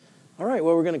All right,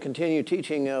 well, we're going to continue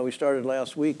teaching. We started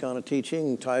last week on a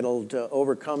teaching titled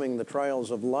Overcoming the Trials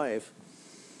of Life.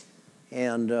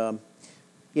 And,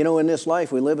 in this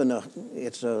life we live in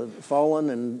it's a fallen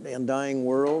and dying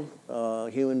world.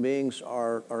 Human beings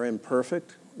are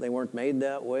imperfect. They weren't made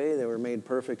that way. They were made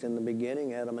perfect in the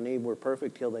beginning. Adam and Eve were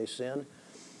perfect till they sinned.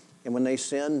 And when they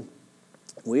sinned,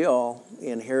 we all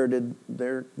inherited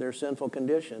their sinful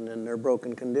condition and their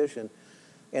broken condition.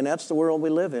 And that's the world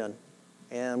we live in.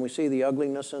 And we see the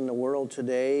ugliness in the world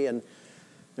today, and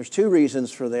there's two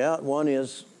reasons for that. One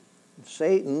is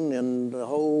Satan and the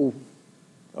whole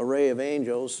array of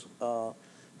angels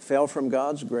fell from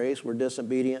God's grace, were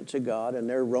disobedient to God, and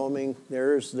they're roaming.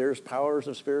 There's powers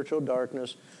of spiritual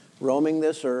darkness roaming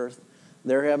this earth.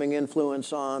 They're having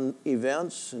influence on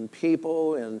events and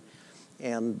people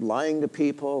and lying to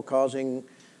people, causing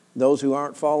those who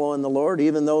aren't following the Lord,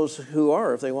 even those who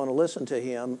are, if they want to listen to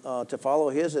Him, to follow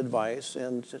His advice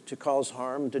and to cause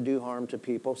harm, to do harm to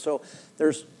people. So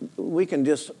we can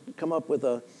just come up with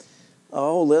a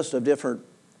whole list of different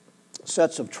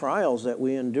sets of trials that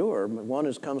we endure.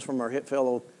 One comes from our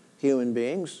fellow human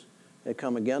beings. They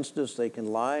come against us. They can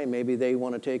lie. Maybe they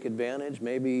want to take advantage.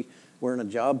 Maybe we're in a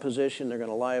job position. They're going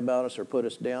to lie about us or put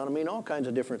us down. I mean, all kinds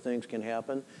of different things can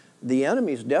happen. The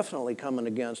enemy's definitely coming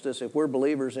against us. If we're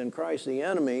believers in Christ, the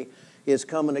enemy is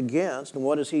coming against. And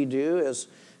what does he do? As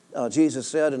Jesus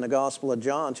said in the Gospel of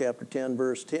John, chapter 10,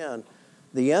 verse 10,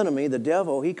 the enemy, the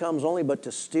devil, he comes only but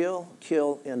to steal,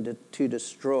 kill, and to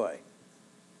destroy.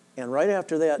 And right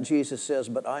after that, Jesus says,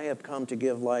 but I have come to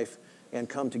give life and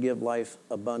come to give life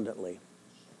abundantly.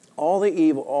 All the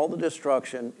evil, all the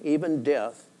destruction, even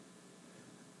death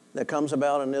that comes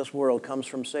about in this world comes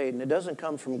from Satan. It doesn't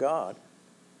come from God.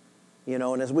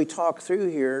 And as we talk through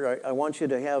here, I want you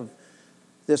to have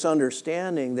this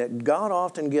understanding that God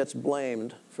often gets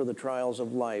blamed for the trials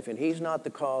of life, and He's not the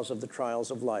cause of the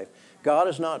trials of life. God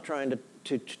is not trying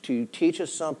to teach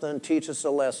us something, teach us a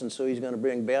lesson, so He's going to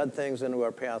bring bad things into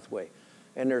our pathway.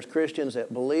 And there's Christians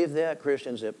that believe that,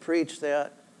 Christians that preach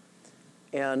that.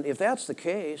 And if that's the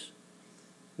case,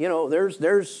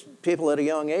 there's people at a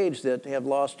young age that have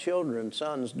lost children,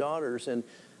 sons, daughters, and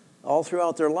all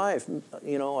throughout their life,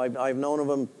 I've known of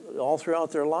them all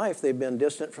throughout their life. They've been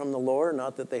distant from the Lord,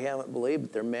 not that they haven't believed,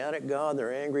 but they're mad at God,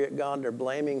 they're angry at God, they're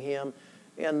blaming Him,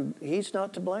 and He's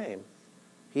not to blame.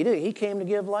 He came to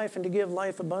give life and to give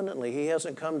life abundantly. He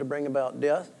hasn't come to bring about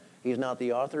death. He's not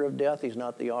the author of death. He's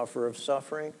not the author of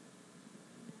suffering.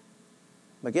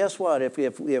 But guess what?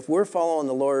 If we're following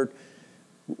the Lord,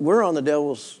 we're on the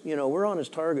devil's, we're on his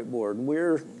target board.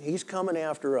 He's coming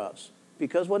after us.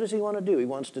 Because what does he want to do? He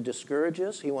wants to discourage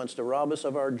us. He wants to rob us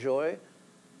of our joy.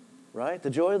 Right?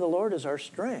 The joy of the Lord is our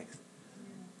strength.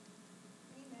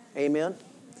 Amen?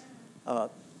 We have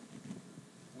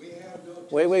no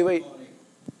testimony. Wait.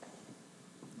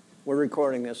 We're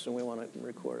recording this, and we want to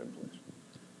record it, please.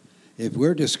 If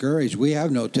we're discouraged, we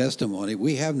have no testimony.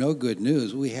 We have no good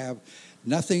news. We have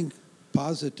nothing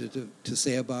positive to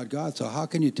say about God. So how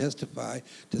can you testify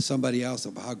to somebody else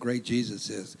about how great Jesus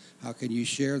is? How can you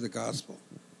share the gospel?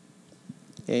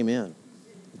 Amen.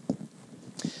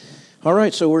 All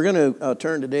right, so we're going to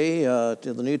turn today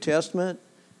to the New Testament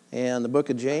and the book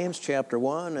of James, chapter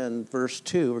 1 and verse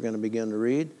 2. We're going to begin to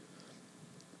read.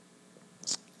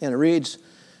 And it reads,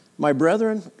 my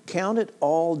brethren, count it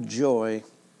all joy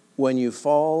when you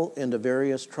fall into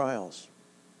various trials.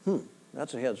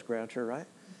 That's a head scratcher, right?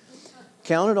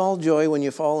 Count it all joy when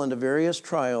you fall into various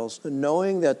trials,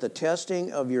 knowing that the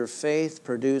testing of your faith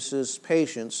produces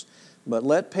patience, but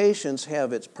let patience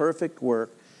have its perfect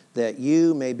work, that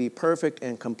you may be perfect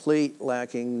and complete,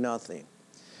 lacking nothing.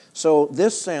 So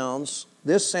this sounds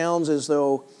as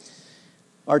though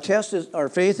our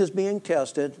faith is being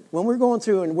tested. When we're going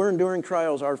through and we're enduring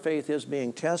trials, our faith is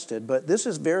being tested, but this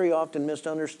is very often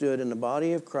misunderstood in the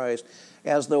body of Christ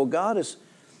as though God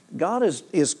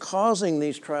is causing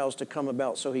these trials to come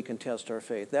about so He can test our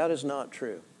faith. That is not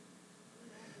true.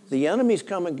 The enemy's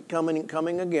coming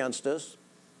against us,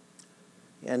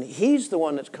 and he's the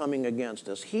one that's coming against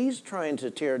us. He's trying to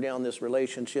tear down this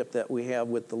relationship that we have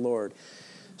with the Lord.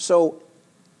 So,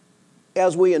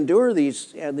 as we endure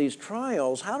these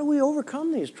trials, how do we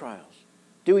overcome these trials?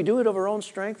 Do we do it of our own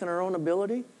strength and our own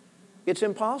ability? It's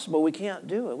impossible. We can't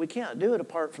do it. We can't do it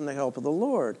apart from the help of the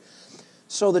Lord.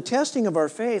 So the testing of our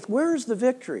faith, where's the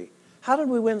victory? How did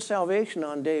we win salvation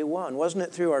on day one? Wasn't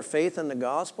it through our faith in the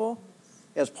gospel?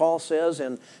 As Paul says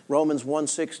in Romans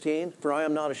 1:16, for I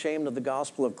am not ashamed of the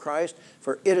gospel of Christ,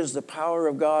 for it is the power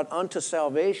of God unto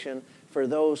salvation for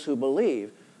those who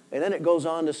believe. And then it goes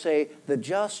on to say, the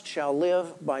just shall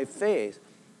live by faith.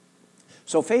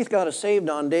 So faith got us saved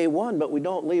on day one, but we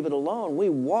don't leave it alone. We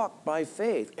walk by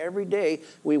faith. Every day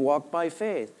we walk by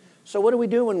faith. So what do we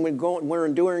do when we're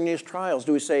enduring these trials?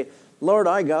 Do we say, Lord,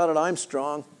 I got it, I'm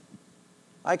strong,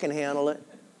 I can handle it?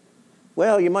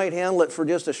 Well, you might handle it for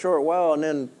just a short while, and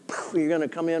then you're going to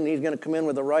come in, and he's going to come in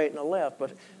with a right and a left.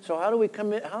 But so how do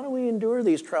we endure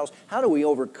these trials? How do we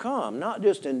overcome? Not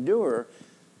just endure,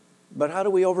 but how do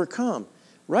we overcome?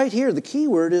 Right here, the key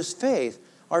word is faith.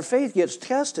 Our faith gets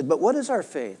tested, but what is our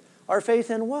faith? Our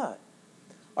faith in what?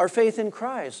 Our faith in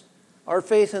Christ. Our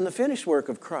faith in the finished work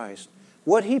of Christ.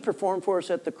 What He performed for us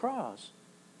at the cross.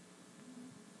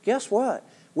 Guess what?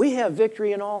 We have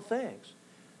victory in all things.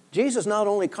 Jesus not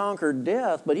only conquered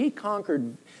death, but He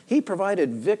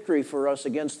provided victory for us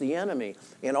against the enemy.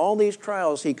 In all these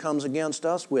trials He comes against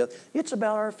us with, it's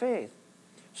about our faith.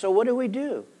 So what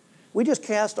do? We just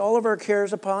cast all of our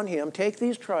cares upon Him, take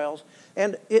these trials,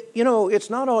 and it's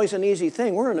not always an easy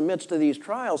thing. We're in the midst of these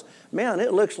trials. Man,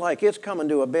 it looks like it's coming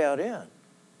to a bad end,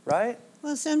 right?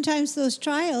 Well, sometimes those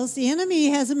trials, the enemy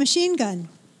has a machine gun.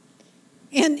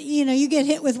 And, you get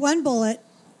hit with one bullet,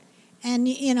 and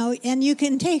you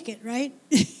can take it, right?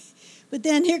 But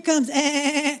then here comes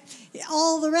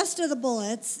all the rest of the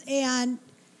bullets, and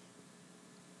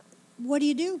what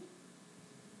do?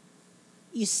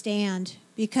 You stand,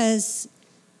 because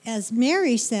as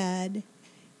Mary said,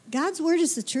 God's word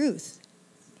is the truth.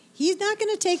 He's not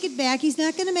going to take it back. He's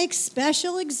not going to make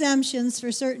special exemptions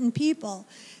for certain people.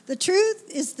 The truth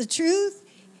is the truth.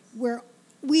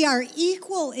 We are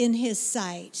equal in His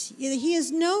sight. He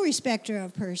is no respecter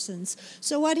of persons.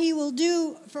 So what He will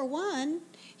do for one,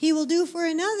 He will do for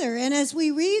another. And as we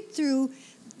read through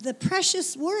the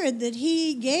precious word that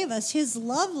He gave us, His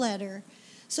love letter,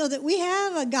 so that we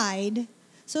have a guide,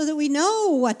 so that we know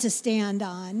what to stand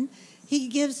on, He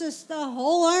gives us the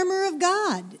whole armor of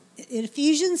God. In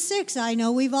Ephesians 6, I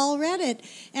know we've all read it,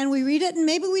 and we read it, and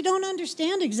maybe we don't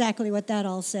understand exactly what that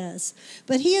all says.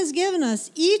 But He has given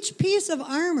us each piece of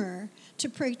armor to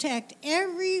protect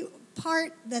every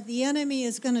part that the enemy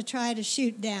is going to try to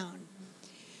shoot down.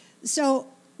 So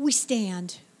we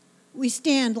stand. We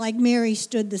stand like Mary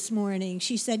stood this morning.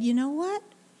 She said, you know what?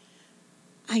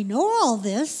 I know all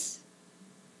this,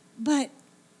 but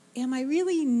am I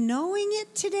really knowing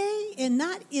it today? And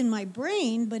not in my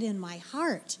brain, but in my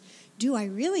heart. Do I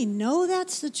really know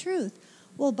that's the truth?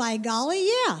 Well, by golly,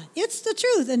 yeah, it's the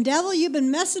truth. And devil, you've been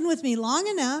messing with me long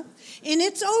enough, and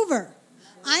it's over.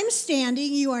 I'm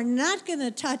standing. You are not going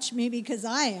to touch me because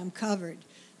I am covered.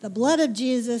 The blood of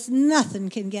Jesus, nothing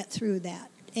can get through that.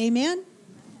 Amen?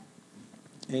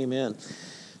 Amen.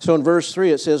 So in verse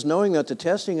 3 it says, knowing that the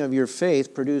testing of your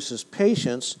faith produces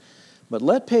patience, but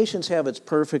let patience have its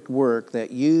perfect work,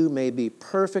 that you may be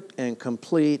perfect and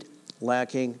complete,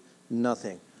 lacking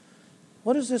nothing.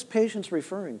 What is this patience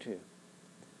referring to?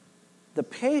 The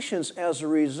patience as a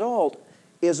result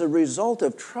is a result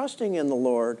of trusting in the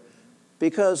Lord,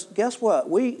 because guess what?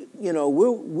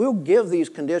 We'll give these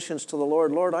conditions to the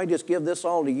Lord. Lord, I just give this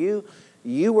all to you.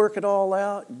 You work it all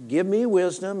out. Give me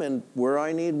wisdom, and where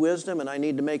I need wisdom and I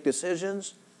need to make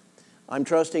decisions, I'm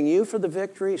trusting you for the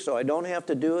victory, so I don't have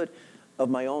to do it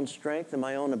of my own strength and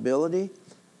my own ability.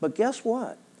 But guess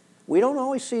what? We don't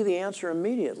always see the answer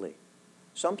immediately.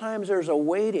 Sometimes there's a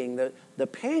waiting. The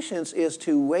patience is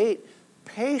to wait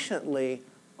patiently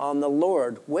on the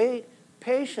Lord. Wait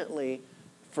patiently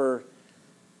for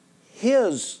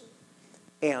His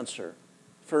answer,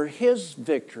 for His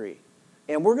victory.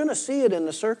 And we're going to see it in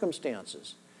the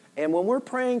circumstances. And when we're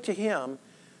praying to Him,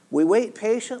 we wait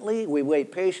patiently. We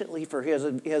wait patiently for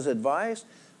His advice.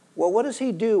 Well, what does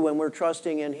He do when we're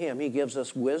trusting in Him? He gives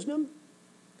us wisdom.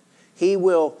 He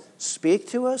will speak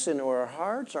to us into our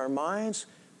hearts, our minds.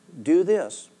 Do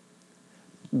this.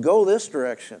 Go this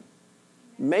direction.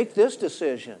 Make this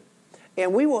decision.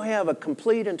 And we will have a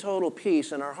complete and total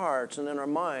peace in our hearts and in our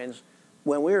minds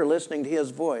when we are listening to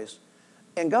His voice.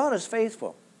 And God is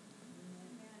faithful.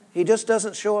 He just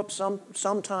doesn't show up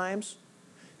sometimes.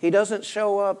 He doesn't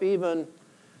show up even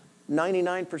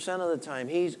 99% of the time.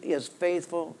 He is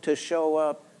faithful to show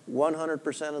up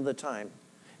 100% of the time.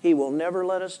 He will never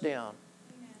let us down.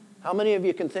 Amen. How many of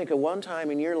you can think of one time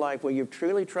in your life where you've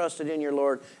truly trusted in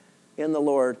the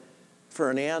Lord for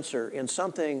an answer in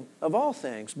something of all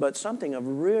things, but something of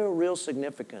real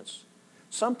significance,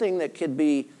 something that could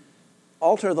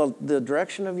alter the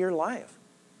direction of your life?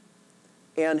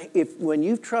 And when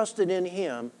you've trusted in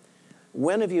Him,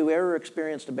 when have you ever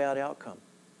experienced a bad outcome?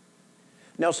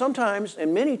 Now, sometimes,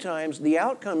 and many times, the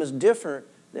outcome is different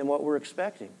than what we're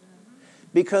expecting.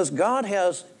 Because God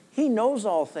He knows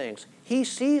all things. He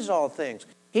sees all things.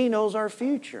 He knows our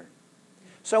future.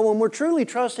 So when we're truly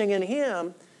trusting in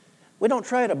Him, We don't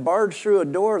try to barge through a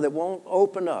door that won't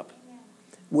open up.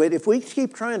 If we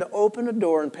keep trying to open a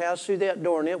door and pass through that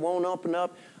door and it won't open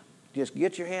up, just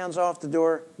get your hands off the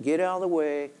door, get out of the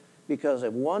way, because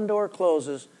if one door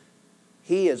closes,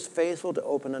 He is faithful to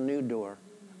open a new door,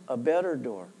 a better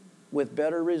door, with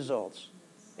better results.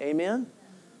 Amen?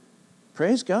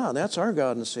 Praise God. That's our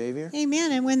God and Savior.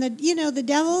 Amen. And when the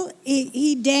devil,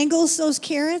 he dangles those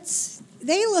carrots,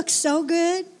 they look so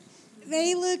good.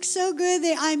 They look so good.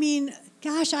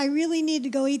 Gosh, I really need to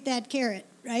go eat that carrot,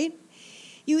 right?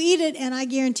 You eat it, and I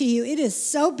guarantee you, it is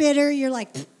so bitter, you're like,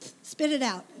 spit it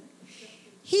out.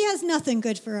 He has nothing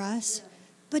good for us,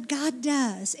 but God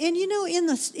does. And in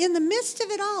the midst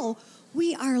of it all,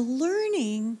 we are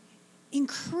learning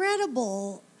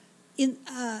incredible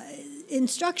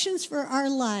instructions for our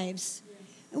lives.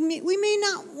 We may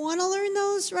not want to learn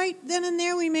those right then and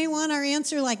there. We may want our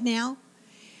answer like now.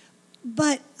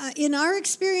 But in our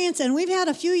experience, and we've had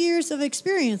a few years of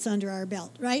experience under our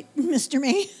belt, right, Mr.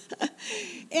 May?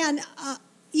 And,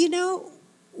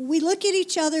 we look at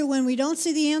each other when we don't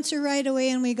see the answer right away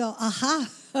and we go, aha,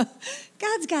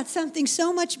 God's got something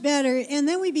so much better. And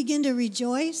then we begin to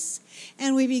rejoice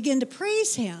and we begin to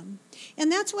praise Him.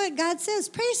 And that's what God says,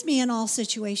 praise me in all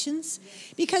situations.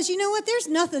 Because you know what? There's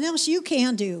nothing else you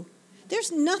can do.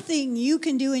 There's nothing you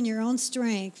can do in your own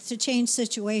strength to change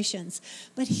situations.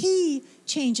 But He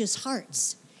changes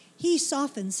hearts. He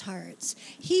softens hearts.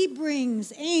 He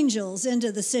brings angels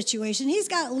into the situation. He's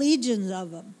got legions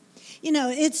of them.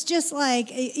 It's just like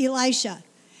Elisha.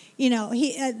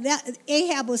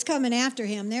 Ahab was coming after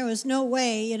him. There was no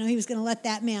way, he was going to let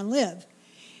that man live.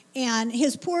 And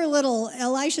his poor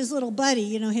Elisha's little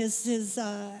buddy, his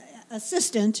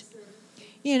assistant,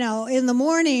 in the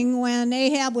morning when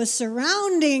Ahab was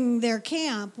surrounding their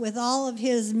camp with all of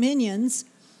his minions,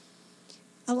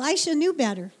 Elisha knew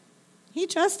better. He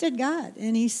trusted God,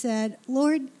 and he said,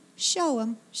 Lord, show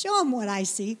him what I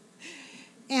see.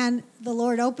 And the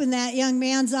Lord opened that young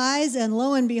man's eyes, and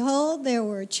lo and behold, there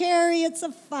were chariots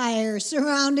of fire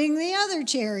surrounding the other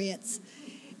chariots.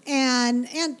 And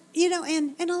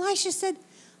Elisha said,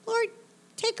 Lord,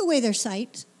 take away their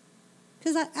sight,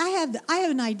 because I have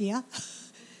an idea.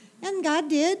 And God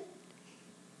did.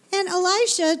 And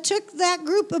Elisha took that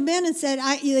group of men and said,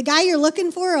 the guy you're looking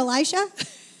for, Elisha,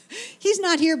 he's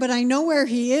not here, but I know where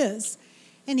he is.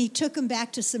 And he took him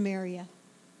back to Samaria.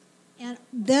 And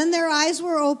then their eyes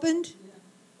were opened.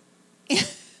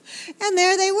 And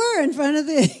there they were in front of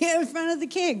the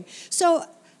king. So,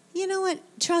 you know what?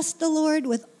 Trust the Lord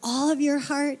with all of your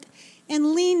heart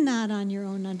and lean not on your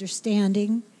own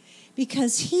understanding,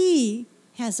 because He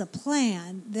has a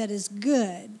plan that is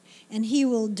good and He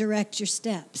will direct your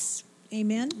steps.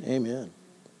 Amen? Amen.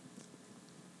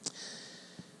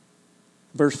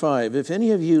 Verse 5, if any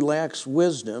of you lacks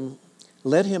wisdom,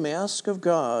 let him ask of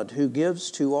God, who gives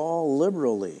to all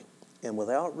liberally and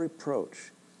without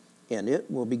reproach, and it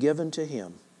will be given to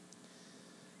him.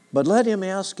 But let him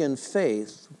ask in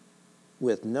faith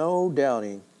with no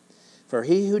doubting, for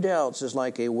he who doubts is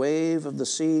like a wave of the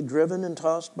sea driven and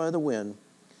tossed by the wind.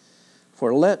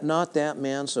 For let not that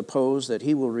man suppose that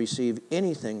he will receive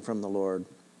anything from the Lord.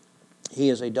 He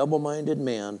is a double-minded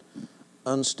man,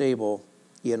 unstable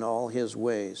in all his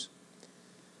ways.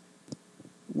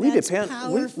 We depend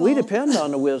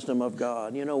on the wisdom of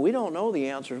God. We don't know the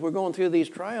answers. We're going through these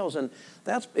trials, and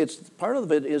it's part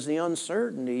of it is the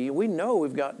uncertainty. We know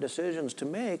we've got decisions to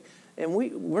make, and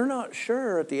we're not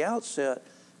sure at the outset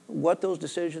what those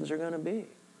decisions are going to be,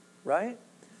 right?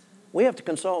 We have to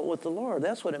consult with the Lord.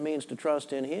 That's what it means to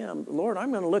trust in Him. Lord,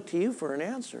 I'm going to look to You for an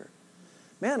answer.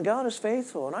 Man, God is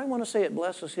faithful, and I want to say it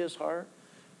blesses His heart.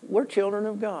 We're children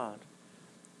of God.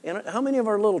 And how many of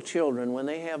our little children, when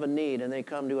they have a need and they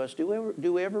come to us, do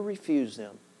we ever refuse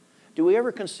them? Do we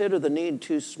ever consider the need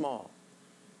too small?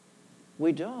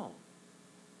 We don't.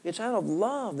 It's out of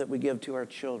love that we give to our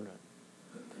children.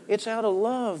 It's out of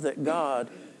love that God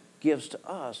gives to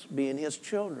us, being His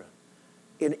children.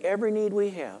 In every need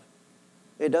we have,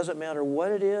 it doesn't matter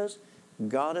what it is,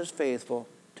 God is faithful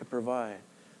to provide.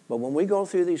 But when we go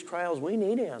through these trials, we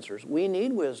need answers. We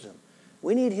need wisdom.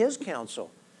 We need His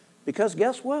counsel. Because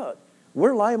guess what?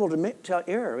 We're liable to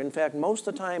err. In fact, most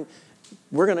of the time,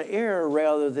 we're going to err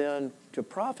rather than to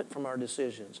profit from our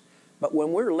decisions. But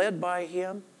when we're led by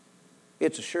Him,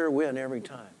 it's a sure win every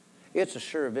time. It's a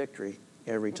sure victory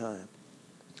every time.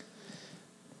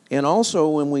 And also,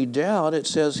 when we doubt, it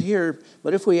says here,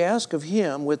 but if we ask of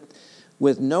Him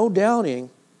with no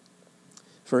doubting,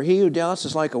 for he who doubts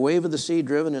is like a wave of the sea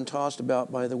driven and tossed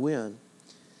about by the wind.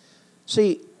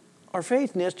 See, our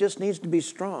faith in this just needs to be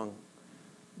strong.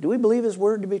 Do we believe His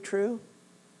word to be true?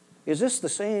 Is this the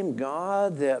same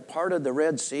God that parted the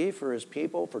Red Sea for his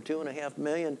people, for 2.5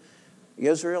 million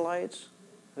Israelites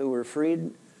who were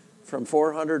freed from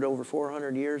over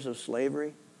 400 years of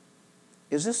slavery?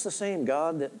 Is this the same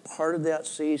God that parted that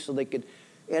sea so they could,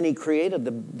 and he created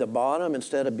the bottom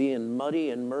instead of being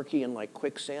muddy and murky and like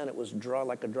quicksand, it was dry,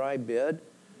 like a dry bed,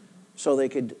 so they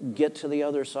could get to the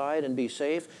other side and be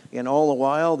safe? And all the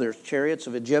while, there's chariots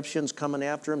of Egyptians coming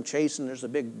after them, chasing. There's a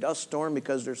big dust storm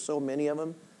because there's so many of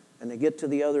them. And they get to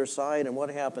the other side, and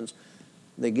what happens?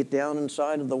 They get down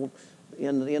inside of the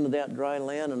end of that dry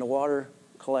land, and the water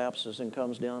collapses and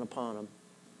comes down upon them.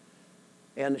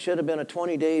 And it should have been a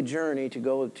 20-day journey to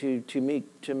go to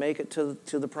make it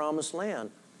to the promised land.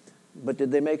 But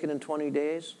did they make it in 20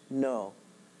 days? No.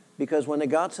 Because when they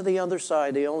got to the other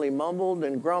side, they only mumbled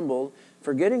and grumbled,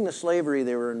 forgetting the slavery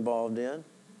they were involved in.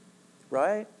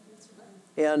 Right?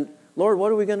 And, Lord,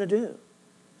 what are we going to do?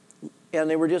 And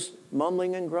they were just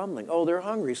mumbling and grumbling. Oh, they're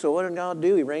hungry. So what did God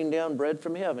do? He rained down bread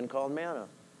from heaven called manna.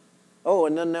 Oh,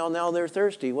 and then now they're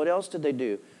thirsty. What else did they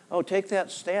do? Oh, take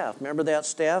that staff. Remember that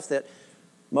staff that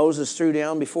Moses threw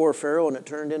down before Pharaoh and it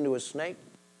turned into a snake?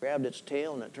 Grabbed its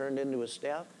tail and it turned into a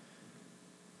staff?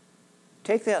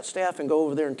 Take that staff and go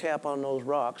over there and tap on those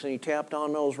rocks. And he tapped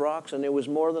on those rocks and there was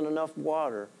more than enough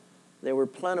water. They were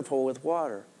plentiful with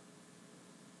water.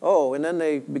 Oh, and then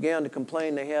they began to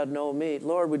complain they had no meat.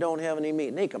 Lord, we don't have any meat.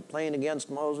 And they complained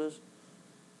against Moses.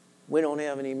 We don't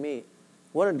have any meat.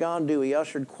 What did God do? He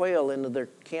ushered quail into their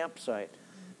campsite.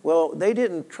 Well, they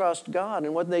didn't trust God.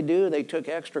 And what did they do? They took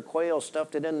extra quail,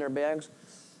 stuffed it in their bags.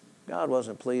 God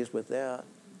wasn't pleased with that.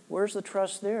 Where's the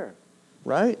trust there?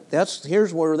 Right?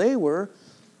 Here's where they were.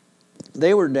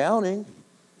 They were doubting.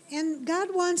 And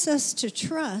God wants us to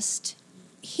trust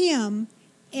Him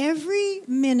every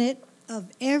minute of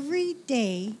every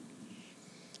day.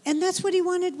 And that's what He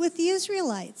wanted with the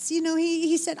Israelites. You know,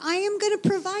 he said, I am going to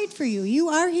provide for you. You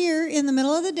are here in the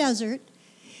middle of the desert,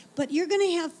 but you're going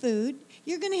to have food.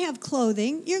 You're going to have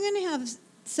clothing. You're going to have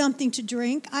something to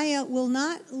drink. I will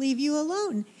not leave you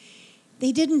alone.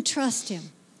 They didn't trust Him.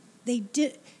 They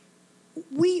did.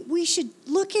 We should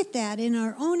look at that in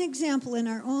our own example, in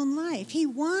our own life. He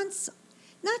wants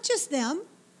not just them,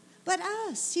 but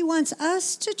us. He wants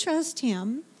us to trust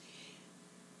Him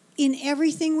in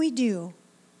everything we do,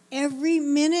 every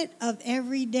minute of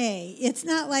every day. It's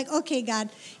not like, okay, God,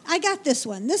 I got this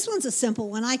one. This one's a simple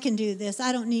one. I can do this.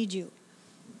 I don't need you.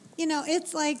 You know,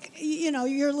 it's like, you know,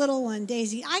 your little one,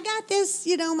 Daisy. I got this,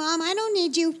 you know, Mom. I don't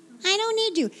need you. I don't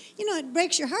need you. You know, it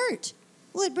breaks your heart.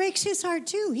 Well, it breaks His heart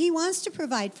too. He wants to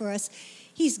provide for us.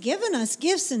 He's given us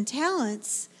gifts and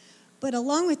talents, but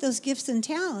along with those gifts and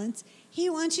talents, He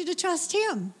wants you to trust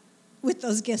Him with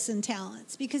those gifts and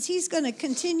talents, because He's going to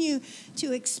continue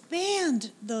to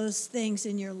expand those things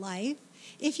in your life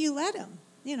if you let Him.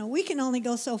 You know, we can only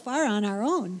go so far on our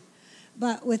own,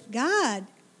 but with God,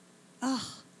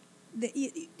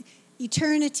 the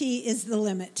eternity is the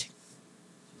limit.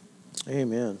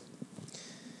 Amen.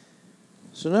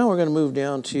 So now we're going to move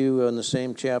down to, in the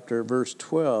same chapter, verse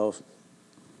 12.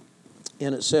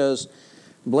 And it says,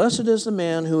 Blessed is the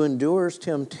man who endures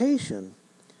temptation,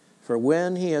 for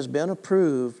when he has been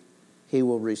approved, he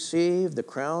will receive the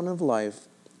crown of life,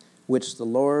 which the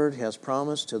Lord has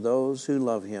promised to those who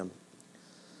love Him.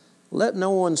 Let no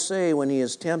one say when he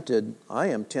is tempted, I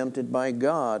am tempted by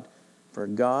God, for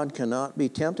God cannot be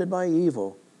tempted by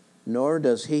evil, nor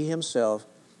does He Himself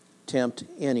tempt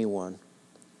anyone.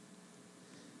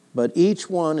 But each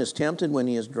one is tempted when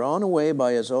he is drawn away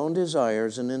by his own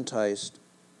desires and enticed.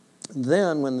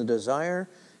 Then, when the desire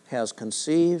has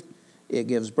conceived, it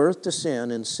gives birth to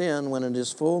sin, and sin, when it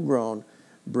is full grown,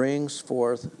 brings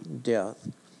forth death.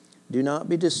 Do not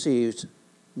be deceived,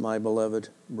 my beloved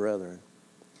brethren.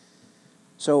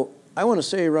 So, I want to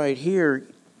say right here,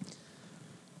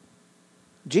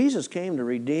 Jesus came to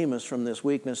redeem us from this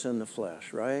weakness in the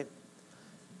flesh, right?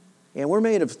 And we're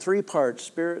made of 3 parts,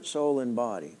 spirit, soul, and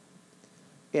body.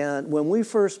 And when we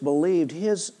first believed,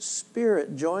 His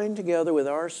Spirit joined together with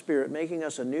our spirit, making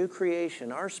us a new creation.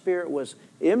 Our spirit was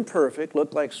imperfect,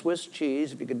 looked like Swiss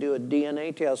cheese if you could do a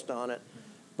DNA test on it.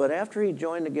 But after He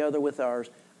joined together with ours,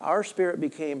 our spirit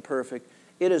became perfect.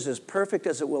 It is as perfect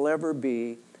as it will ever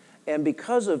be. And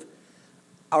because of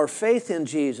our faith in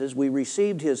Jesus, we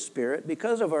received His Spirit.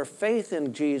 Because of our faith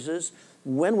in Jesus,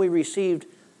 when we received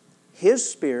His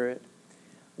Spirit,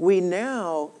 we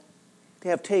now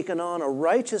have taken on a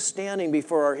righteous standing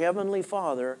before our Heavenly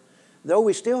Father. Though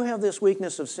we still have this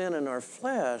weakness of sin in our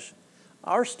flesh,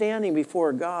 our standing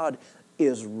before God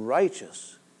is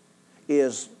righteous,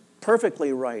 is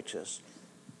perfectly righteous,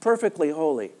 perfectly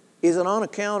holy. Is it on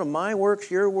account of my works,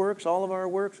 your works, all of our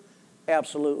works?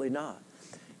 Absolutely not.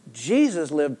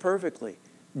 Jesus lived perfectly.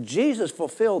 Jesus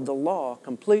fulfilled the law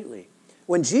completely.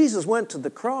 When Jesus went to the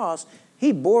cross,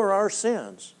 he bore our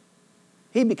sins.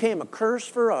 He became a curse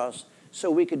for us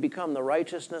so we could become the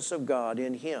righteousness of God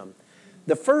in him.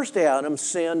 The first Adam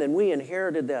sinned and we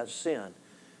inherited that sin.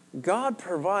 God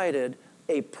provided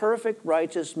a perfect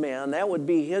righteous man, that would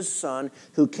be his son,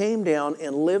 who came down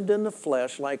and lived in the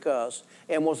flesh like us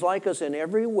and was like us in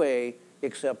every way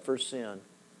except for sin.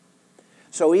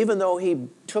 So even though he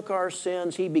took our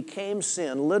sins, he became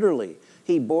sin, literally.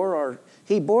 He bore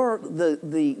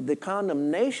the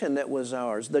condemnation that was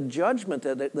ours, the judgment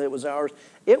that was ours.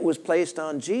 It was placed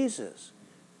on Jesus.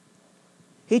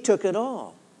 He took it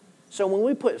all. So when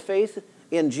we put faith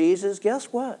in Jesus, guess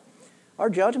what? Our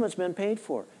judgment's been paid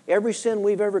for. Every sin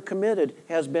we've ever committed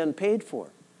has been paid for.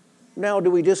 Now,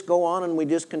 do we just go on and we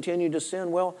just continue to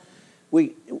sin? Well,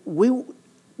 we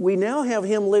now have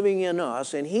him living in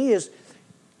us, and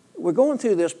we're going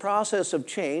through this process of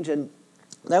change, and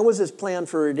that was his plan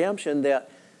for redemption,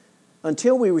 that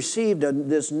until we received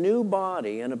this new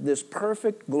body and this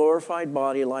perfect glorified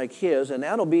body like his, and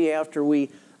that'll be after we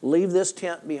leave this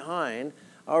tent behind,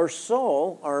 our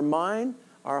soul, our mind,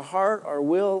 our heart, our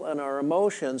will, and our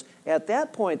emotions, at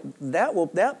that point,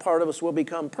 that part of us will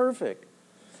become perfect.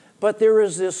 But there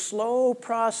is this slow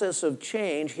process of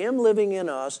change, him living in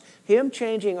us, him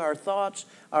changing our thoughts,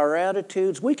 our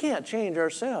attitudes. We can't change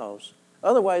ourselves.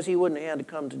 Otherwise, he wouldn't have had to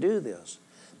come to do this.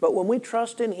 But when we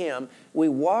trust in him, we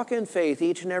walk in faith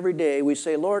each and every day. We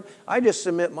say, Lord, I just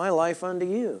submit my life unto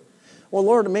you. Well,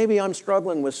 Lord, maybe I'm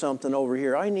struggling with something over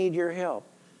here. I need your help.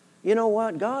 You know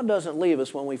what? God doesn't leave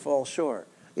us when we fall short.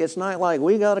 It's not like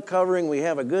we got a covering, we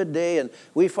have a good day, and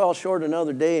we fall short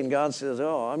another day, and God says,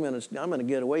 oh, I'm going to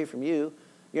get away from you.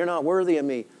 You're not worthy of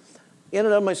me. In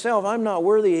and of myself, I'm not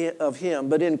worthy of him,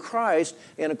 but in Christ,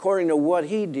 and according to what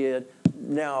he did,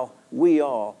 now we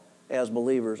all, as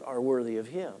believers, are worthy of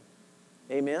him.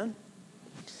 Amen?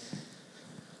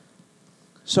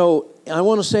 So I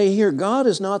want to say here, God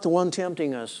is not the one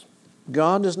tempting us.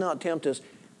 God does not tempt us.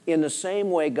 In the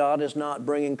same way, God is not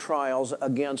bringing trials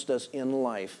against us in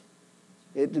life.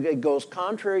 It goes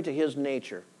contrary to his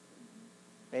nature.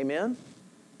 Amen?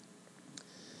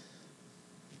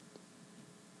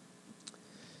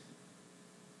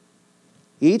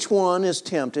 Each one is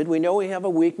tempted. We know we have a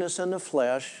weakness in the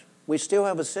flesh. We still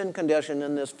have a sin condition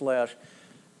in this flesh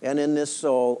and in this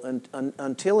soul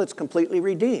until it's completely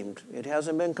redeemed. It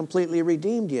hasn't been completely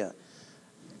redeemed yet.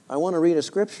 I want to read a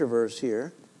scripture verse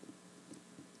here.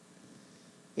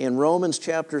 In Romans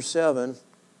chapter 7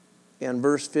 and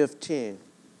verse 15.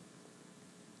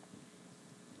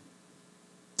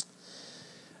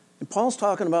 And Paul's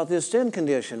talking about this sin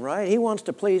condition, right? He wants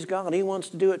to please God. He wants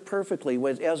to do it perfectly.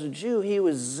 As a Jew, he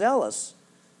was zealous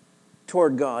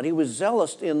toward God. He was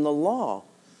zealous in the law.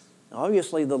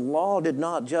 Obviously, the law did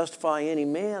not justify any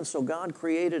man, so God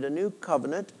created a new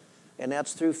covenant, and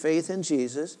that's through faith in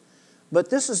Jesus. But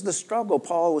this is the struggle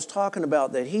Paul was talking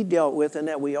about that he dealt with and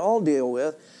that we all deal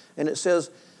with. And it says,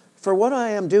 for what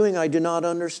I am doing I do not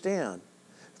understand.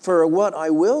 For what I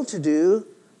will to do,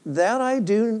 that I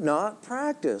do not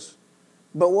practice.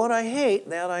 But what I hate,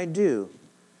 that I do.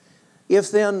 If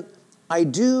then I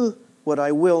do what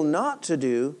I will not to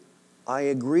do, I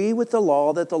agree with the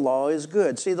law that the law is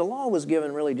good. See, the law was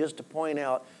given really just to point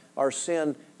out our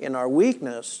sin and our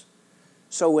weakness.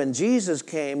 So when Jesus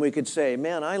came, we could say,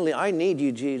 man, I need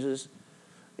you, Jesus.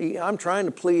 I'm trying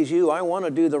to please you. I want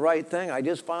to do the right thing. I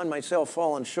just find myself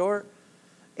falling short.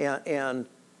 And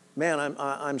man,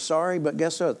 I'm sorry, but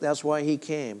guess what? That's why he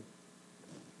came.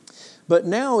 But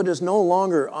now it is no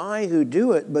longer I who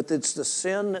do it, but it's the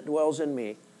sin that dwells in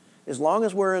me. As long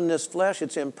as we're in this flesh,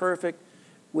 it's imperfect.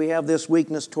 We have this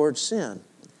weakness towards sin.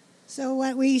 So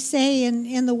what we say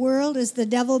in the world is the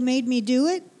devil made me do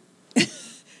it?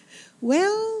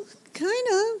 Well, kind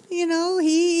of,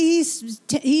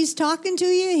 he's talking to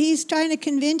you. He's trying to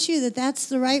convince you that that's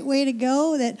the right way to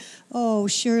go, that, oh,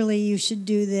 surely you should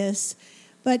do this.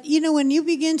 But, when you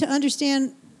begin to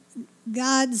understand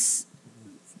God's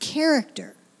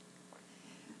character,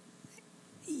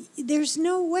 there's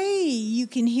no way you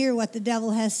can hear what the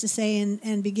devil has to say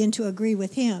and begin to agree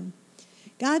with him.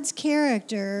 God's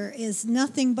character is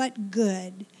nothing but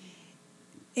good.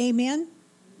 Amen?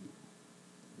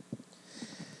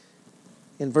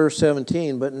 In verse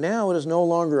 17, but now it is no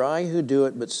longer I who do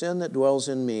it, but sin that dwells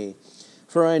in me.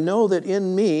 For I know that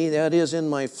in me, that is in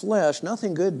my flesh,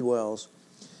 nothing good dwells.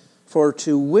 For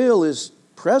to will is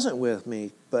present with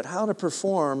me, but how to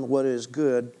perform what is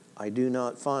good I do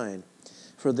not find.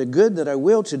 For the good that I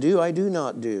will to do, I do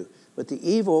not do, but the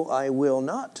evil I will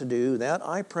not to do, that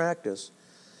I practice.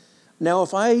 Now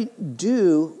if I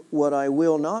do what I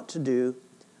will not to do,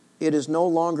 it is no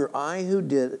longer I who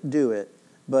do it,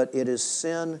 but it is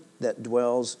sin that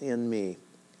dwells in me.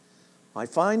 I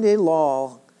find a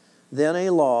law,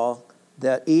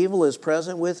 that evil is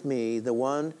present with me, the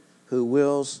one who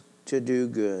wills to do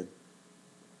good.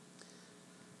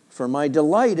 For my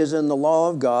delight is in the law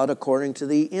of God according to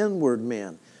the inward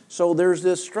man. So there's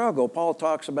this struggle. Paul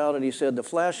talks about it. He said the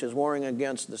flesh is warring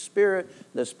against the spirit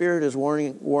is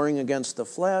warring against the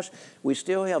flesh. We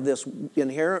still have this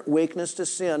inherent weakness to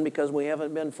sin because we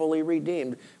haven't been fully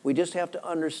redeemed. We just have to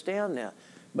understand that.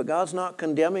 But God's not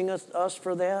condemning us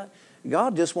for that.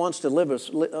 God just wants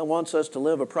us to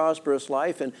live a prosperous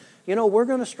life. And, we're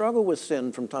going to struggle with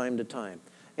sin from time to time.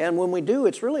 And when we do,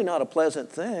 it's really not a pleasant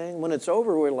thing. When it's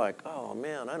over, we're like, oh,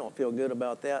 man, I don't feel good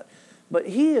about that. But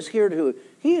He is here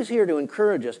to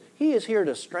encourage us. He is here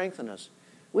to strengthen us.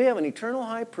 We have an eternal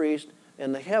high priest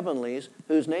in the heavenlies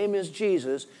whose name is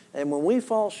Jesus. And when we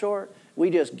fall short, we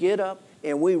just get up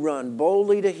and we run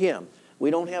boldly to Him.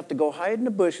 We don't have to go hide in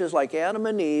the bushes like Adam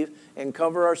and Eve and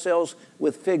cover ourselves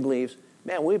with fig leaves.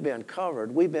 Man, we've been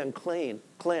covered. We've been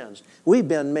cleansed. We've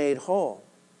been made whole.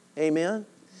 Amen?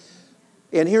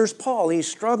 And here's Paul. He's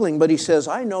struggling, but he says,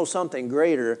 I know something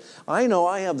greater. I know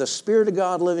I have the Spirit of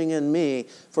God living in me,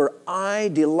 for I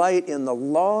delight in the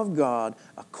law of God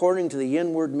according to the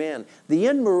inward man. The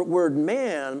inward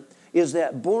man is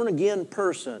that born-again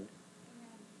person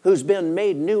who's been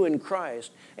made new in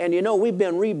Christ. And we've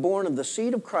been reborn of the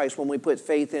seed of Christ when we put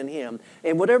faith in Him.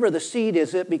 And whatever the seed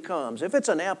is, it becomes. If it's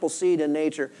an apple seed in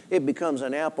nature, it becomes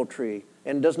an apple tree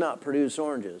and does not produce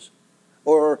oranges.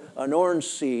 Or an orange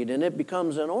seed, and it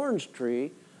becomes an orange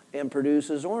tree and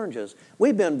produces oranges.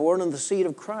 We've been born of the seed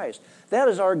of Christ. That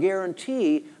is our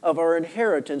guarantee of our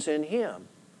inheritance in Him.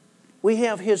 We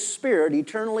have His Spirit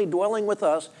eternally dwelling with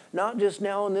us, not just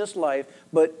now in this life,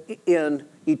 but in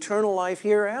eternal life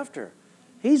hereafter.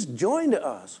 He's joined to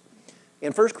us.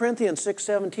 In 1 Corinthians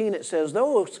 6:17, it says,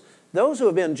 those who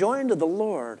have been joined to the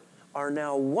Lord are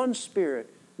now one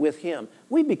spirit with Him.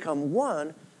 We become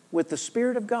one with the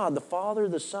Spirit of God, the Father,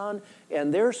 the Son,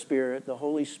 and their Spirit, the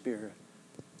Holy Spirit.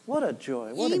 What a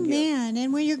joy. What a gift. Amen.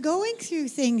 And when you're going through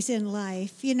things in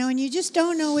life, and you just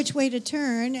don't know which way to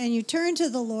turn, and you turn to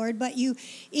the Lord, but you,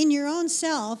 in your own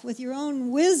self, with your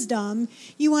own wisdom,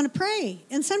 you want to pray.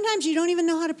 And sometimes you don't even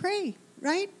know how to pray,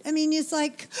 right? I mean, it's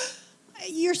like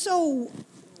you're so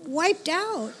wiped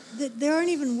out that there aren't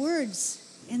even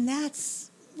words. And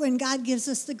that's when God gives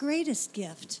us the greatest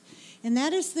gift. And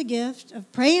that is the gift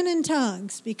of praying in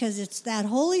tongues, because it's that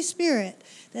Holy Spirit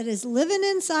that is living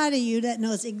inside of you that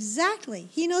knows exactly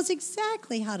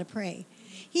how to pray.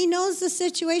 He knows the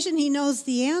situation. He knows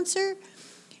the answer.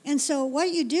 And so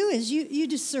what you do is you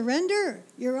just surrender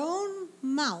your own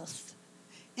mouth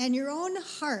and your own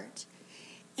heart,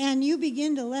 and you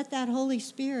begin to let that Holy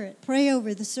Spirit pray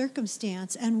over the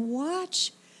circumstance and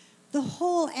watch the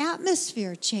whole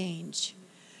atmosphere change.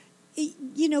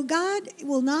 God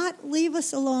will not leave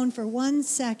us alone for 1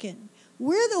 second.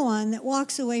 We're the one that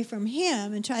walks away from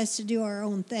Him and tries to do our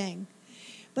own thing.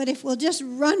 But if we'll just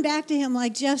run back to Him,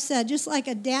 like Jeff said, just like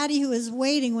a daddy who is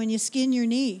waiting when you skin your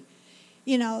knee.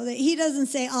 He doesn't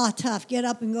say, oh, tough, get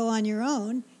up and go on your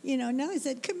own. No, He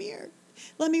said, come here.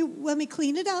 Let me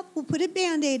clean it up. We'll put a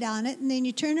Band-Aid on it, and then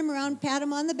you turn him around, pat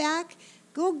him on the back.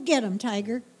 Go get him,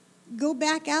 Tiger. Go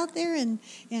back out there and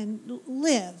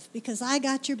live, because I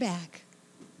got your back.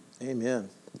 Amen.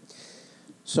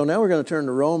 So now we're going to turn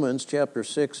to Romans chapter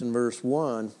 6 and verse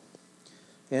 1.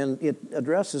 And it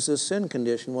addresses this sin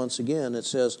condition once again. It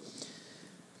says,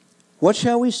 what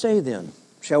shall we say then?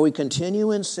 Shall we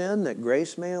continue in sin that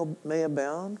grace may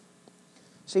abound?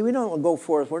 See, we don't go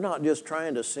forth. We're not just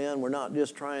trying to sin. We're not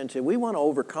just we want to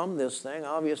overcome this thing.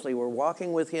 Obviously, we're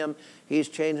walking with Him. He's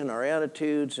changing our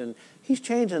attitudes, and He's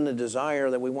changing the desire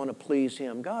that we want to please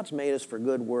Him. God's made us for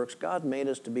good works. God made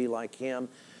us to be like Him,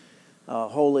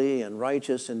 holy and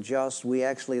righteous and just.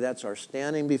 That's our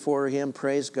standing before Him.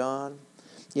 Praise God.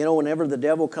 Whenever the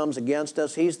devil comes against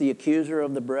us, he's the accuser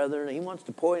of the brethren. He wants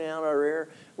to point out our error.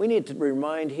 We need to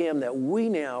remind him that we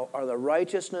now are the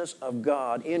righteousness of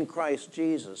God in Christ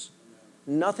Jesus.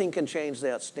 Nothing can change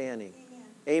that standing.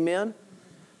 Amen?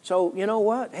 So, you know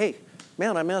what? Hey,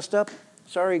 man, I messed up.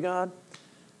 Sorry, God.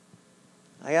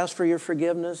 I asked for your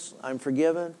forgiveness. I'm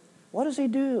forgiven. What does He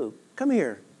do? Come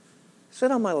here.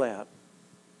 Sit on my lap.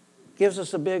 Gives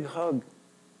us a big hug.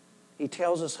 He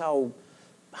tells us how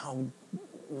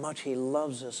much He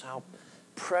loves us, how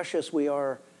precious we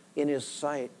are in His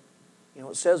sight.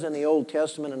 It says in the Old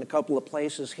Testament in a couple of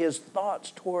places, His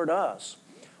thoughts toward us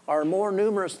are more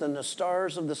numerous than the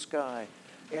stars of the sky.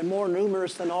 and more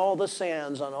numerous than all the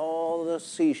sands on all the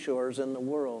seashores in the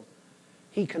world.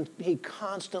 He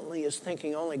constantly is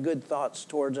thinking only good thoughts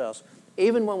towards us,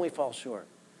 even when we fall short.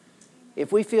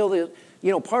 If we feel that,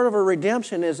 part of our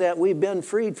redemption is that we've been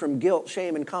freed from guilt,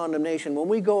 shame, and condemnation. When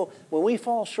we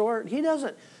fall short,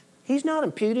 He's not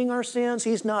imputing our sins.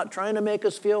 He's not trying to make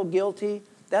us feel guilty.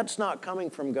 That's not coming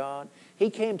from God. He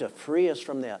came to free us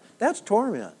from that. That's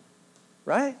torment,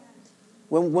 right?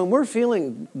 When we're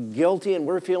feeling guilty and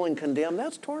we're feeling condemned,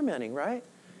 that's tormenting, right?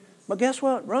 But guess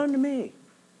what? Run to me.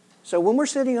 So when we're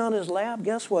sitting on His lap,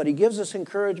 guess what? He gives us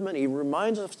encouragement. He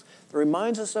reminds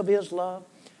us of His love.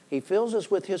 He fills us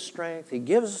with His strength. He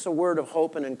gives us a word of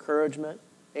hope and encouragement.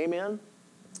 Amen?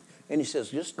 And He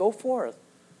says, just go forth.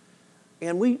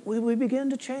 And we begin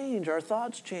to change. Our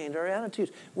thoughts change. Our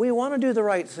attitudes. We want to do the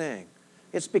right thing.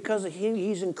 It's because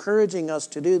He's encouraging us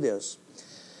to do this.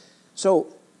 So,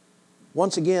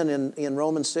 once again in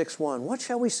Romans 6:1, what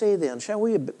shall we say then? Shall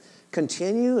we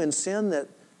continue in sin that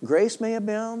grace may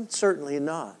abound? Certainly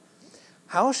not.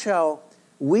 How shall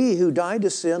we who died to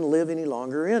sin live any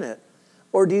longer in it?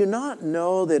 Or do you not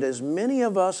know that as many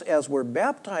of us as were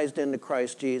baptized into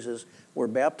Christ Jesus were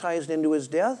baptized into His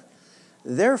death?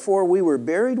 Therefore we were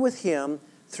buried with Him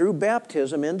through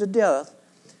baptism into death,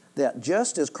 that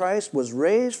just as Christ was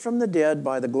raised from the dead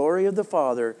by the glory of the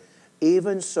Father,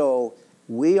 even so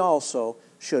we also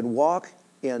should walk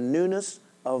in newness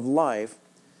of life.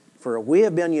 For if we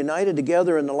have been united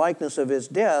together in the likeness of His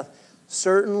death,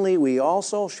 certainly we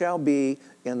also shall be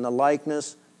in the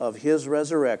likeness of His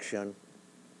resurrection.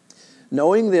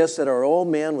 Knowing this, that our old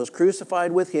man was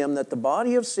crucified with Him, that the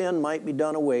body of sin might be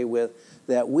done away with,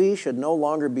 that we should no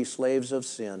longer be slaves of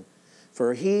sin.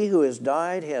 For He who has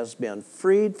died has been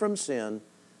freed from sin.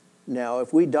 Now,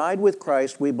 if we died with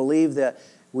Christ, we believe that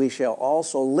we shall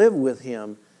also live with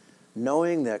Him,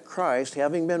 knowing that Christ,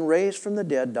 having been raised from the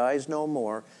dead, dies no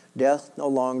more. Death no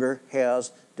longer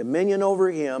has dominion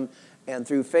over Him. And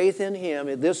through faith in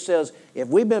Him, this says, if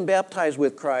we've been baptized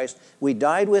with Christ, we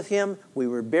died with Him, we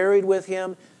were buried with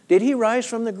Him. Did He rise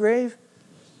from the grave?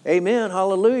 Amen,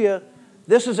 hallelujah.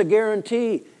 This is a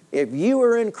guarantee. If you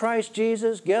are in Christ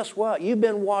Jesus, guess what? You've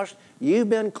been washed, you've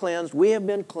been cleansed, we have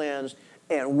been cleansed,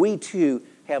 and we too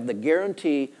have the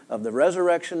guarantee of the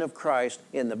resurrection of Christ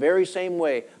in the very same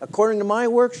way. According to my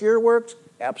works, your works?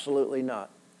 Absolutely not.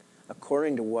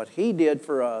 According to what He did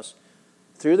for us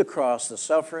through the cross, the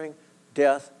suffering,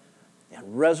 death,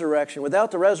 and resurrection.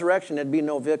 Without the resurrection, there'd be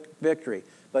no victory.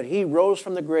 But He rose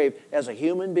from the grave as a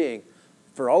human being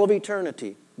for all of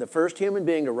eternity. The first human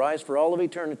being to rise for all of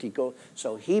eternity.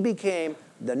 So He became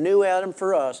the new Adam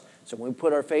for us. So when we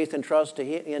put our faith and trust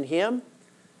in Him,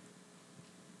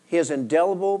 His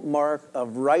indelible mark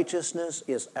of righteousness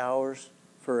is ours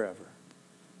forever.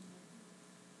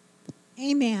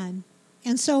 Amen.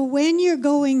 And so when you're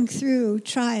going through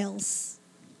trials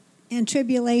and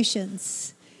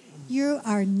tribulations, you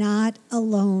are not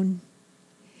alone.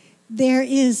 There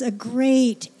is a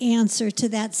great answer to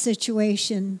that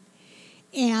situation.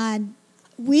 And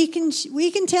we can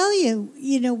tell you,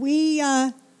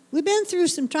 we've been through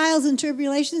some trials and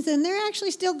tribulations, and they're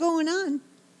actually still going on.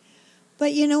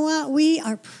 But you know what? We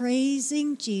are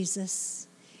praising Jesus.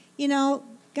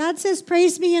 God says,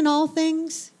 praise me in all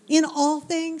things,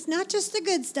 not just the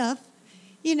good stuff.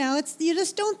 You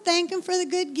just don't thank Him for the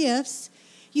good gifts.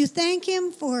 You thank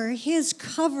Him for His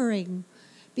covering,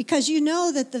 because you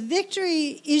know that the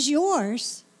victory is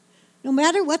yours, no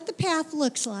matter what the path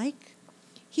looks like.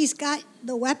 He's got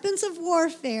the weapons of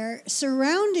warfare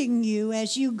surrounding you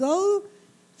as you go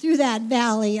through that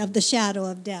valley of the shadow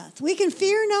of death. We can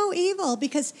fear no evil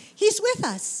because He's with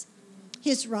us.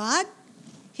 His rod,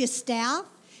 His staff,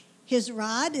 His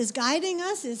rod is guiding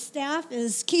us. His staff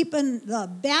is keeping the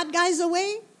bad guys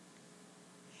away.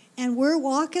 And we're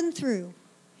walking through,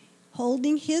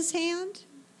 holding His hand,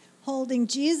 holding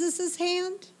Jesus'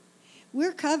 hand.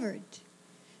 We're covered.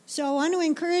 So I want to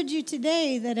encourage you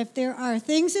today that if there are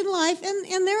things in life,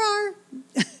 and there are,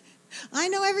 I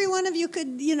know every one of you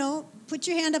could, put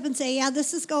your hand up and say, yeah,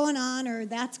 this is going on or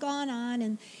that's gone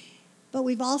on. But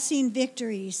we've all seen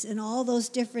victories in all those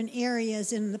different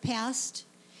areas in the past.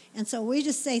 And so we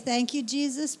just say, thank you,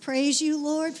 Jesus. Praise you,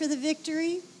 Lord, for the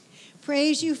victory.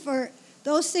 Praise you for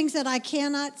those things that I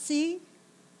cannot see,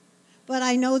 but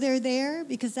I know they're there,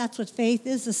 because that's what faith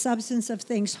is, the substance of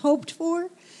things hoped for,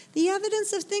 the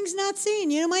evidence of things not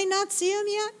seen. You might not see them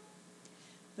yet,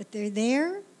 but they're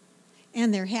there,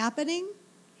 and they're happening,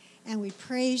 and we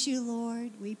praise you,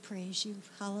 Lord. We praise you.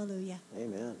 Hallelujah.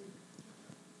 Amen.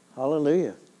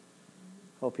 Hallelujah.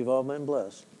 Hope you've all been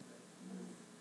blessed.